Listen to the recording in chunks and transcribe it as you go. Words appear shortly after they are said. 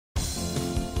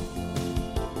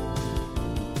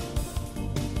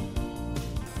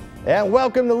And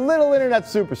welcome to Lil Internet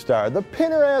Superstar, the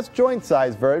pinner-ass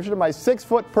joint-sized version of my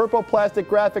 6-foot purple plastic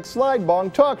graphic slide bong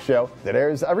talk show that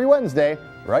airs every Wednesday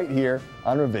right here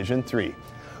on Revision 3.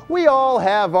 We all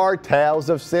have our tales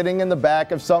of sitting in the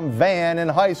back of some van in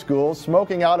high school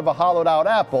smoking out of a hollowed-out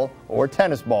apple or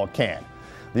tennis ball can.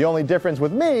 The only difference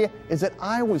with me is that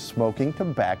I was smoking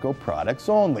tobacco products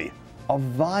only, a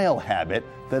vile habit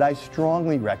that I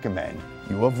strongly recommend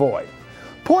you avoid.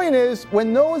 Point is,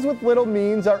 when those with little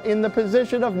means are in the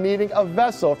position of needing a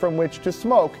vessel from which to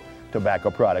smoke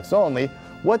tobacco products only,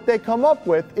 what they come up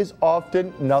with is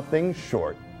often nothing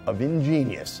short of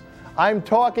ingenious. I'm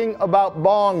talking about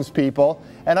bongs, people,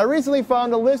 and I recently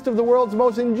found a list of the world's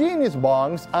most ingenious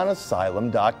bongs on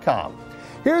Asylum.com.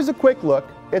 Here's a quick look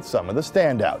at some of the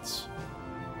standouts.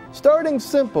 Starting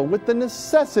simple with the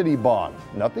necessity bong.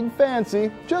 Nothing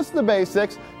fancy, just the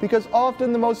basics, because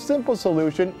often the most simple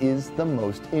solution is the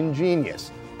most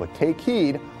ingenious. But take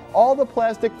heed, all the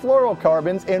plastic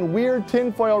fluorocarbons and weird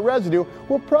tinfoil residue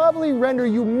will probably render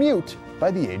you mute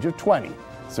by the age of 20.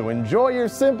 So enjoy your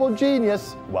simple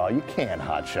genius while you can,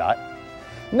 hotshot.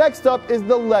 Next up is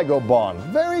the Lego bong.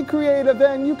 Very creative,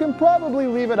 and you can probably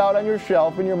leave it out on your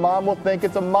shelf and your mom will think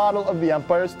it's a model of the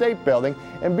Empire State Building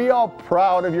and be all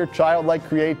proud of your childlike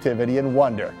creativity and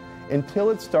wonder.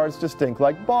 Until it starts to stink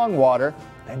like bong water,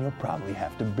 then you'll probably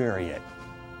have to bury it.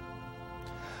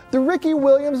 The Ricky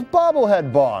Williams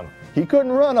bobblehead bong. He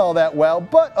couldn't run all that well,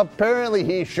 but apparently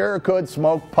he sure could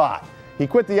smoke pot. He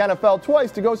quit the NFL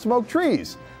twice to go smoke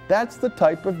trees. That's the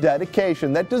type of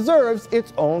dedication that deserves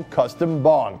its own custom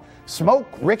bong. Smoke,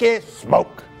 Ricky,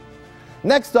 smoke!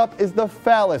 Next up is the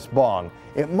phallus bong.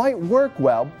 It might work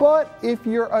well, but if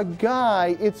you're a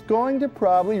guy, it's going to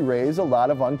probably raise a lot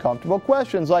of uncomfortable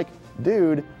questions like,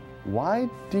 dude, why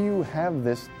do you have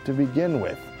this to begin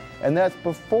with? And that's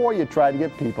before you try to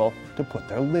get people to put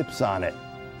their lips on it.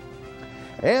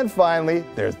 And finally,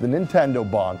 there's the Nintendo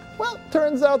bong. Well,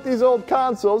 turns out these old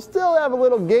consoles still have a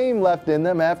little game left in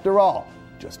them after all.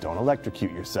 Just don't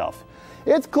electrocute yourself.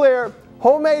 It's clear,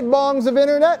 homemade bongs of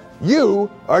internet,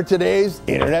 you are today's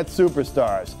internet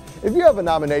superstars. If you have a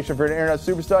nomination for an internet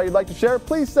superstar you'd like to share,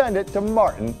 please send it to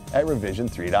Martin at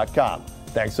revision3.com.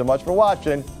 Thanks so much for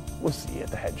watching. We'll see you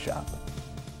at the head shop.